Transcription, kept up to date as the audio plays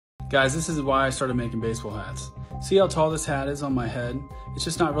Guys, this is why I started making baseball hats. See how tall this hat is on my head? It's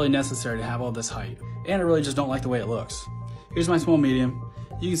just not really necessary to have all this height. And I really just don't like the way it looks. Here's my small medium.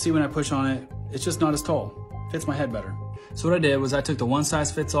 You can see when I push on it, it's just not as tall. Fits my head better. So what I did was I took the one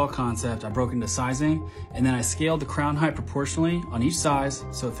size fits all concept, I broke into sizing, and then I scaled the crown height proportionally on each size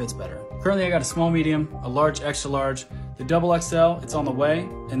so it fits better. Currently I got a small medium, a large, extra large, the double XL, it's on the way,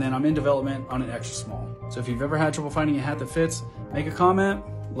 and then I'm in development on an extra small. So if you've ever had trouble finding a hat that fits, make a comment,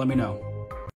 let me know.